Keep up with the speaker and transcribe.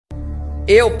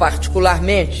Eu,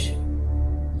 particularmente,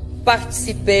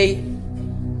 participei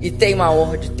e tenho a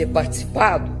honra de ter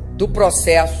participado do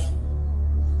processo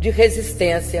de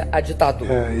resistência à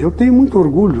ditadura. Eu tenho muito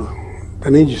orgulho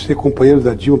também de ser companheiro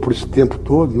da Dilma por esse tempo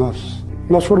todo.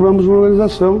 Nós formamos uma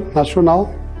organização nacional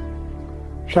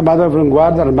chamada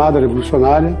Vanguarda Armada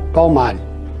Revolucionária Palmari.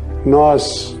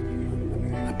 Nós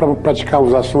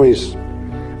praticávamos ações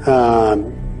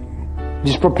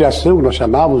de expropriação, que nós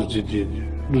chamávamos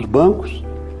dos bancos.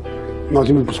 Nós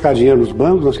íamos buscar dinheiro nos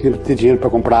bancos, nós queríamos ter dinheiro para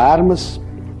comprar armas.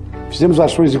 Fizemos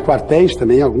ações em quartéis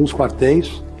também, alguns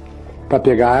quartéis, para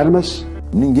pegar armas.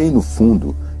 Ninguém, no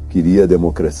fundo, queria a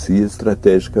democracia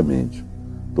estrategicamente.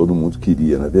 Todo mundo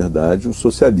queria, na verdade, o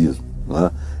socialismo.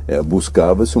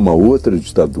 Buscava-se uma outra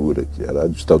ditadura, que era a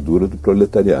ditadura do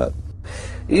proletariado.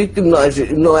 E que nós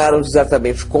não éramos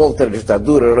exatamente contra a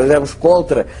ditadura, nós éramos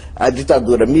contra a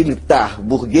ditadura militar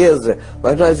burguesa,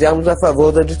 mas nós éramos a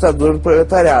favor da ditadura do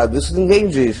proletariado. Isso ninguém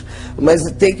diz, mas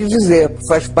tem que dizer,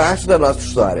 faz parte da nossa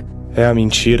história. É a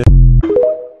mentira.